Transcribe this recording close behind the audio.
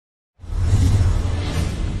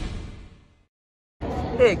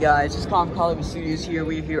Hey guys, it's Canon Vixia Studios here.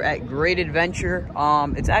 We're here at Great Adventure.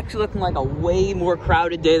 It's actually looking like a way more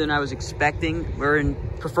crowded day than I was expecting. We're in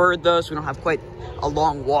preferred though, so we don't have quite a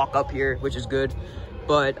long walk up here, which is good.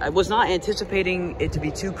 But I was not anticipating it to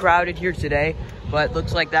be too crowded here today, but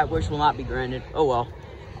looks like that wish will not be granted. Oh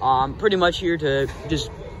well. Pretty much here to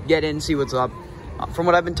just get in and see what's up. From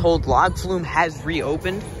what I've been told, Log Flume has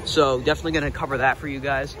reopened, so definitely gonna cover that for you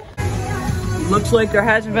guys. Looks like there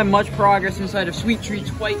hasn't been much progress inside of Sweet Treats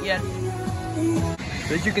quite yet.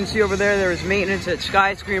 So as you can see over there, there is maintenance at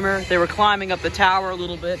Sky Screamer. They were climbing up the tower a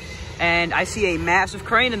little bit, and I see a massive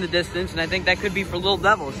crane in the distance, and I think that could be for Little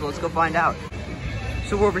Devil, so let's go find out.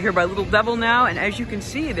 So we're over here by Little Devil now, and as you can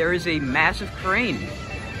see, there is a massive crane.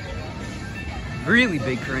 Really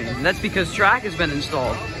big crane, and that's because track has been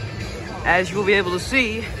installed. As you will be able to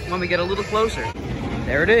see when we get a little closer.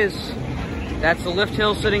 There it is. That's the lift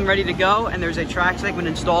hill sitting ready to go, and there's a track segment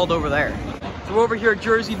installed over there. So we're over here at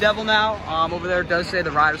Jersey Devil now. Over there it does say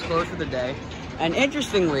the ride is closed for the day. And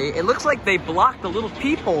interestingly, it looks like they blocked the little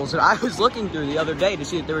peepholes that I was looking through the other day to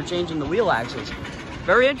see if they were changing the wheel axles.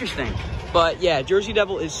 Very interesting. But yeah, Jersey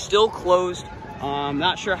Devil is still closed.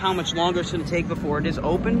 Not sure how much longer it's gonna take before it is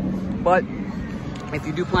open, but if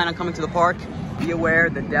you do plan on coming to the park, be aware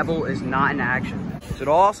the Devil is not in action. So it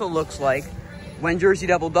also looks like when Jersey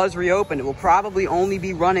Devil does reopen, it will probably only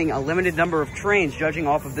be running a limited number of trains, judging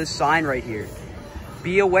off of this sign right here.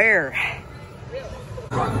 Be aware.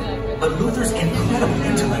 But Luther's incredible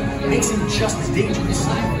intellect makes him just as dangerous.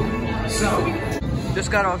 So, just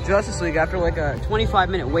got off Justice League after like a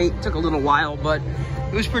 25-minute wait. Took a little while, but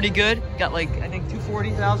it was pretty good. Got like, I think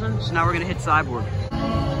 240,000. So now we're gonna hit Cyborg.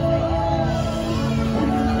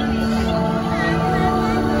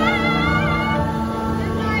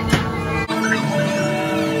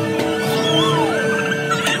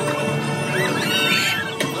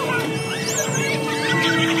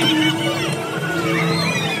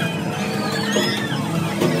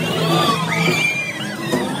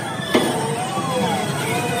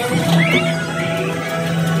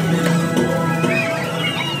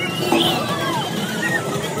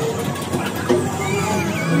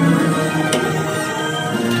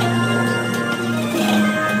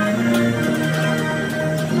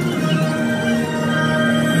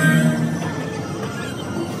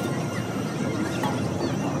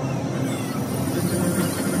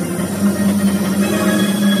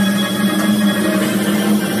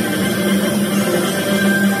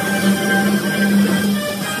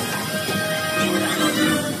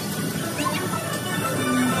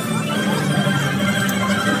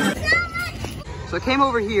 So I came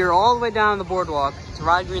over here all the way down the boardwalk to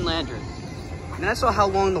ride Green Lantern, and I saw how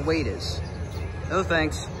long the wait is. No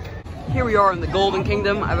thanks. Here we are in the Golden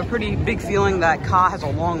Kingdom. I have a pretty big feeling that Ka has a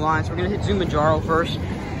long line, so we're gonna hit Zumajaro first.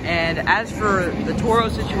 And as for the Toro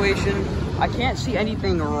situation, I can't see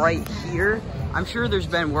anything right here. I'm sure there's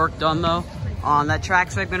been work done though. On that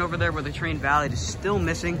track segment over there where the train valley is still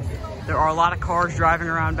missing. There are a lot of cars driving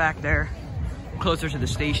around back there, closer to the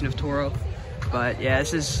station of Toro. But yeah,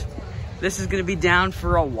 this is gonna be down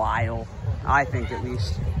for a while, I think at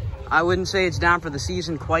least. I wouldn't say it's down for the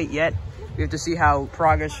season quite yet. We have to see how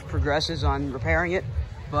progress progresses on repairing it,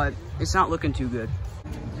 but it's not looking too good.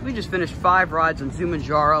 So we just finished 5 rides on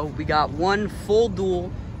Zumajaro. We got 1 full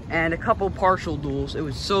duel and a couple partial duels. It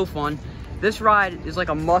was so fun. This ride is like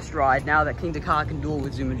a must ride now that King Ka can duel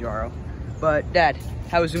with Zumajaro. But Dad,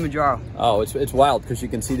 how was Zumajaro? Oh, it's wild because you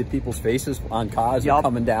can see the people's faces on cars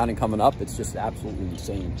coming down and coming up. It's just absolutely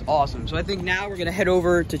insane. It's awesome. So I think now we're gonna head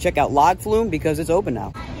over to check out Log Flume because it's open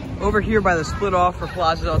now. Over here by the split off for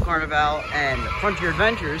Plaza del Carnaval and Frontier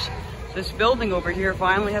Adventures, this building over here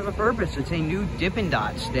finally has a purpose. It's a new Dippin'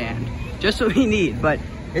 Dot stand. Just what we need, but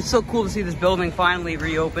it's so cool to see this building finally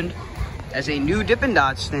reopened as a new Dippin'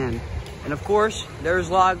 Dot stand. And of course,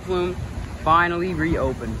 there's Log Flume finally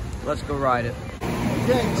reopened. Let's go ride it.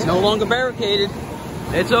 It's no longer barricaded.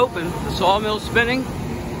 It's open. The sawmill's spinning.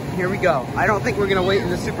 Here we go. I don't think we're gonna wait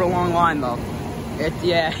in the super long line though.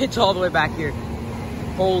 Yeah, it's all the way back here.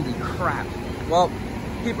 Holy crap. Well,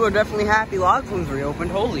 people are definitely happy Log Flume's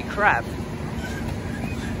reopened. Holy crap.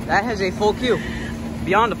 That has a full queue.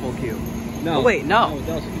 Beyond a full queue. No. Oh wait, no. No, it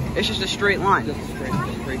doesn't. It's just a straight line. Just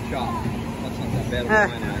a straight shot. That's not that bad of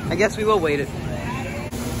a line out. I guess we will wait it.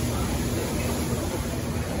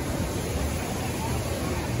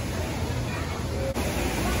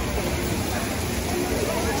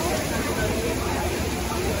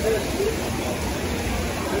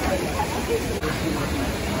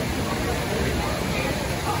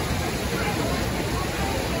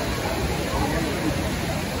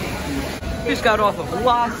 Just got off of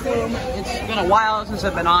Log Flume. It's been a while since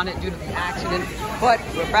I've been on it due to the accident, but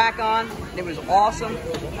we're back on. It was awesome.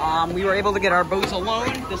 We were able to get our boats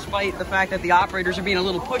alone, despite the fact that the operators are being a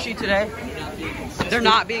little pushy today. They're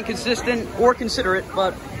not being consistent or considerate,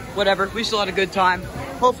 but whatever. We still had a good time.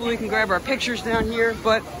 Hopefully we can grab our pictures down here,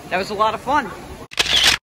 but that was a lot of fun.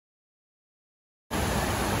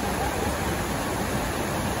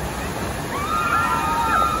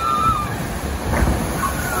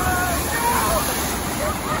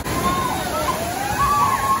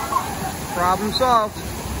 Problem solved.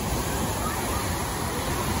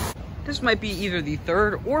 This might be either the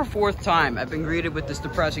third or fourth time I've been greeted with this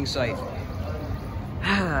depressing sight.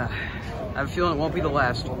 I have a feeling it won't be the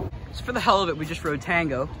last. So for the hell of it, we just rode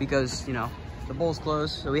Tango because, you know, the bowl's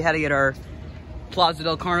closed. So we had to get our Plaza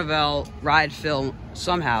del Carnaval ride film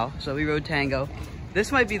somehow. So we rode Tango.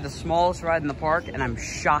 This might be the smallest ride in the park, and I'm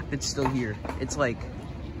shocked it's still here. It's like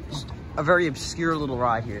just a very obscure little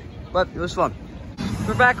ride here, but it was fun.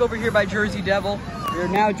 We're back over here by Jersey Devil. We're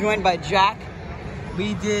now joined by Jack.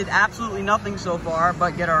 We did absolutely nothing so far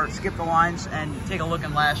but get our skip the lines and take a look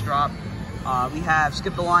in last drop. We have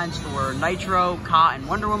skip the lines for Nitro, Ka, and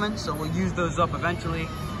Wonder Woman, so we'll use those up eventually.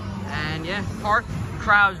 And yeah, park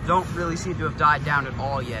crowds don't really seem to have died down at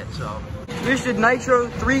all yet, so. We just did Nitro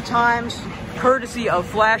 3 times, courtesy of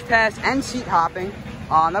Flash Pass and seat hopping.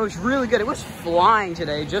 That was really good. It was flying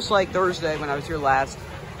today, just like Thursday when I was here last.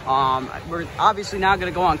 We're obviously now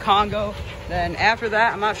going to go on Congo. Then after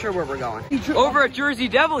that, I'm not sure where we're going. Over at Jersey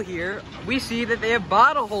Devil here, we see that they have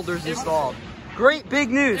bottle holders installed. Great big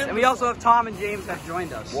news. And we also have Tom and James have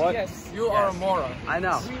joined us. What? Yes, you are a moron. I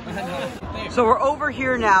know. So we're over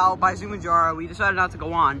here now by Zumanjaro. We decided not to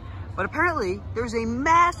go on. But apparently, there's a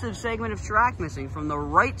massive segment of track missing from the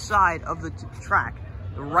right side of the track,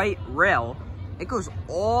 the right rail. It goes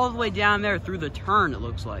all the way down there through the turn, it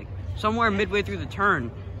looks like. Somewhere midway through the turn,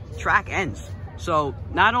 track ends. So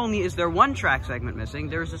not only is there one track segment missing,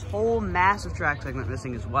 there's this whole massive track segment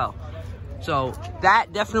missing as well. So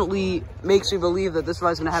that definitely makes me believe that this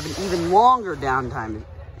ride's gonna have an even longer downtime.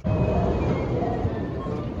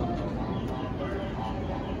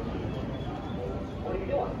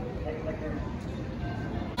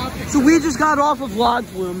 So we just got off of Log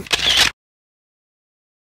Flume.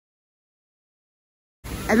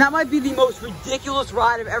 And that might be the most ridiculous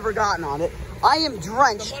ride I've ever gotten on it. I am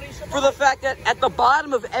drenched for the fact that at the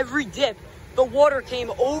bottom of every dip, the water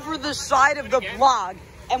came over the side of the log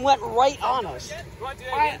and went right on us.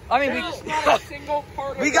 I mean,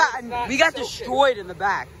 we got destroyed in the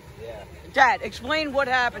back. Yeah. Dad, explain what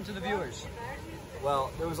happened to the viewers.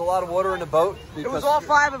 Well, there was a lot of water in the boat. It was all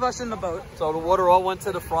 5 of us in the boat. So the water all went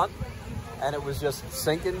to the front, and it was just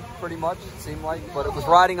sinking pretty much, it seemed like. But it was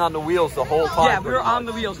riding on the wheels the whole time. Yeah, we were on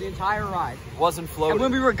the wheels the entire ride. It wasn't floating. And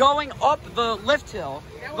when we were going up the lift hill,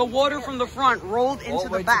 the water from the front rolled into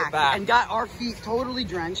the back and got our feet totally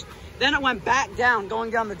drenched. Then it went back down, going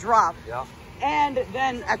down the drop. Yeah. And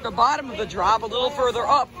then at the bottom of the drop, a little further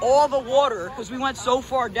up, all the water, because we went so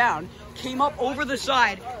far down, came up over the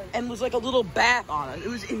side and was like a little bath on it. It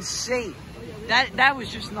was insane. That was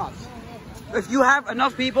just nuts. If you have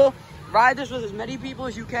enough people, ride this with as many people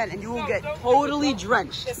as you can, and you will get totally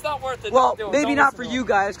drenched. It's not worth it. Well, maybe not for you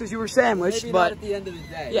guys because you were sandwiched, Maybe but not at the end of the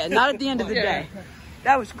day. yeah, not at the end of the day.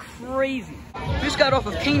 That was crazy. Just got off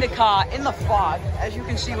of King to Ka in the fog. As you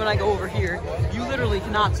can see when I go over here, you literally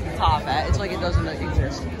cannot see the top hat. It's like it doesn't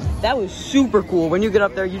exist. That was super cool. When you get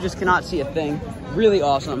up there, you just cannot see a thing. Really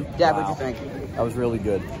awesome. Dad, what'd you think? That was really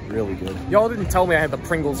good. Really good. Y'all didn't tell me I had the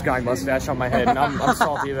Pringles guy mustache on my head, and I'm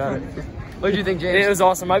salty about it. What'd you think, James? It was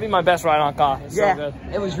awesome. Might be my best ride on Ka. Yeah, so good.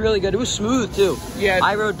 it was really good. It was smooth too. Yeah.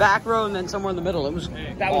 I rode back row and then somewhere in the middle. It was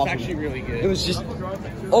That was awesome. actually really good. It was just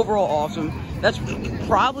overall awesome. That's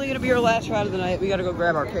probably gonna be our last ride of the night. We gotta go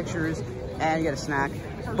grab our pictures and get a snack.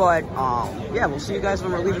 But yeah, we'll see you guys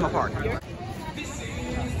when we're leaving the park.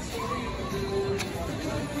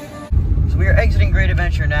 So we are exiting Great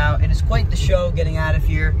Adventure now. It is quite the show getting out of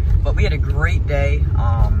here, but we had a great day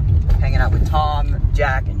hanging out with Tom,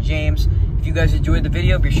 Jack, and James. If you guys enjoyed the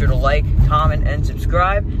video, be sure to like, comment, and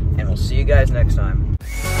subscribe, and we'll see you guys next time.